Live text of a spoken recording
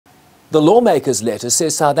The lawmaker's letter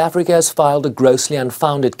says South Africa has filed a grossly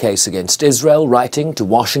unfounded case against Israel, writing to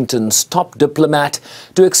Washington's top diplomat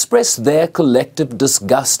to express their collective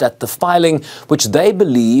disgust at the filing, which they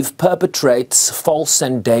believe perpetrates false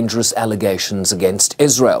and dangerous allegations against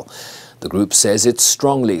Israel. The group says it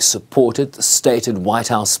strongly supported the stated White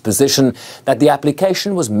House position that the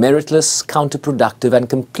application was meritless, counterproductive and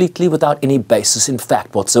completely without any basis in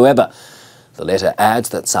fact whatsoever. The letter adds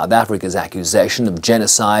that South Africa's accusation of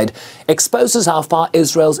genocide exposes how far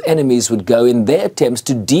Israel's enemies would go in their attempts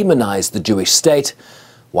to demonize the Jewish state,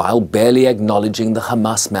 while barely acknowledging the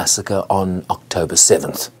Hamas massacre on October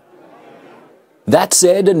 7th. That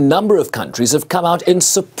said, a number of countries have come out in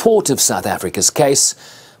support of South Africa's case,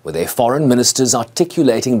 with their foreign ministers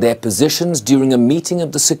articulating their positions during a meeting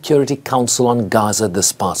of the Security Council on Gaza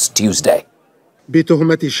this past Tuesday.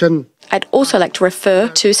 I'd also like to refer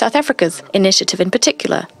to South Africa's initiative in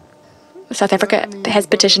particular. South Africa has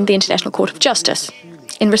petitioned the International Court of Justice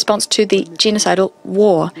in response to the genocidal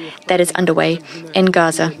war that is underway in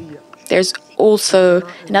Gaza. There's also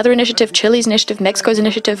another initiative, Chile's initiative, Mexico's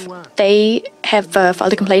initiative. They have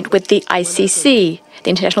filed a complaint with the ICJ, the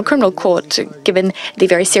International Criminal Court, given the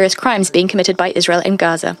very serious crimes being committed by Israel in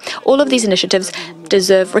Gaza. All of these initiatives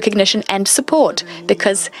deserve recognition and support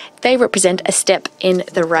because they represent a step in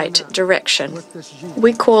the right direction.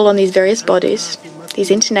 We call on these various bodies,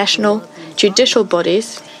 these international judicial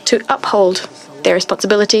bodies, to uphold their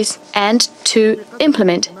responsibilities and to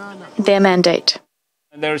implement their mandate.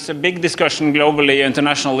 There's a big discussion globally,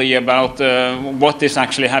 internationally, about what is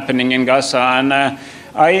actually happening in Gaza. And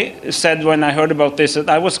I said when I heard about this that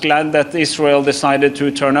I was glad that Israel decided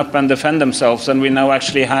to turn up and defend themselves. And we now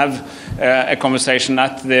actually have a conversation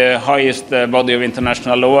at the highest body of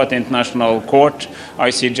international law, at the International Court,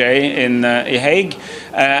 ICJ, in Hague.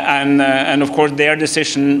 And of course, their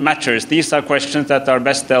decision matters. These are questions that are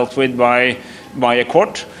best dealt with by a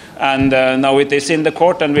court. And now it is in the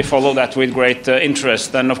court, and we follow that with great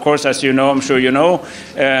interest. And of course, as you know, I'm sure you know,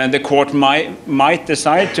 the court might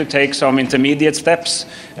decide to take some intermediate steps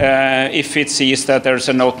if it sees that there's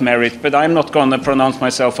a note merit. But I'm not going to pronounce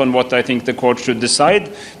myself on what I think the court should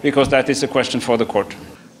decide, because that is a question for the court.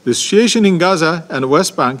 The situation in Gaza and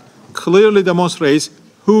West Bank clearly demonstrates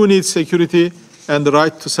who needs security and the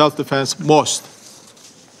right to self-defense most.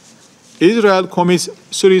 Israel commits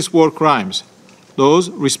serious war crimes. Those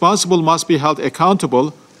responsible must be held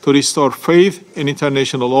accountable to restore faith in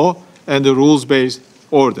international law and the rules-based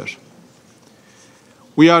order.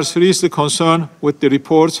 We are seriously concerned with the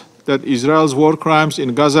reports that Israel's war crimes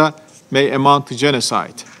in Gaza may amount to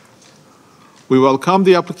genocide. We welcome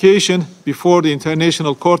the application before the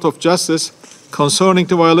International Court of Justice concerning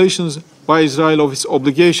the violations by Israel of its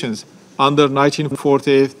obligations under the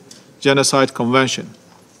 1948 Genocide Convention.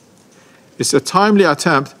 It's a timely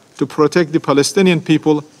attempt to protect the Palestinian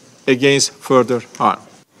people against further harm.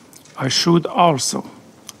 I should also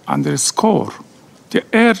underscore the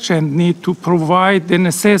urgent need to provide the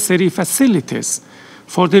necessary facilities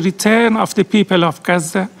for the return of the people of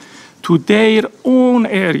Gaza to their own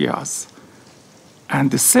areas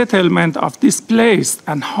and the settlement of displaced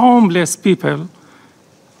and homeless people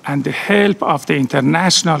and the help of the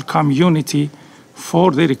international community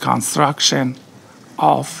for the reconstruction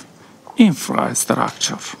of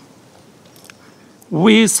infrastructure.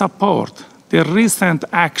 We support the recent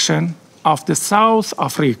action of the South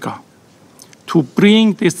Africa to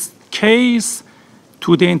bring this case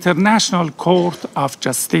to the International Court of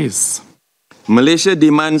Justice. Malaysia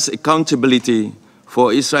demands accountability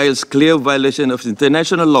for Israel's clear violation of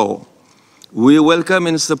international law. We welcome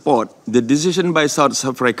and support the decision by South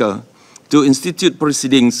Africa to institute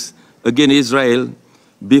proceedings against Israel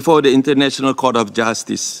before the International Court of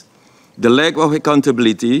Justice. The lack of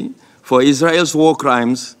accountability for Israel's war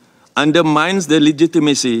crimes undermines the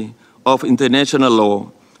legitimacy of international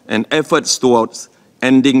law and efforts towards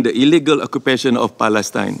ending the illegal occupation of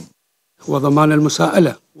Palestine.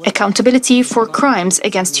 Accountability for crimes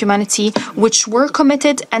against humanity which were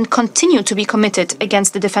committed and continue to be committed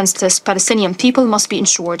against the defenseless Palestinian people must be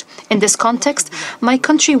ensured. In this context, my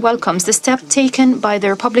country welcomes the step taken by the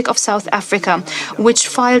Republic of South Africa, which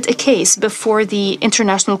filed a case before the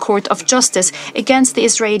International Court of Justice against the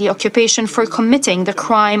Israeli occupation for committing the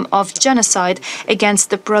crime of genocide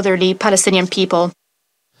against the brotherly Palestinian people.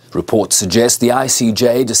 Reports suggest the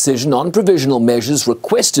ICJ decision on provisional measures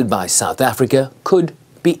requested by South Africa could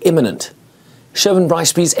be imminent. Sherwin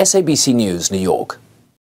Bryceby's SABC News, New York.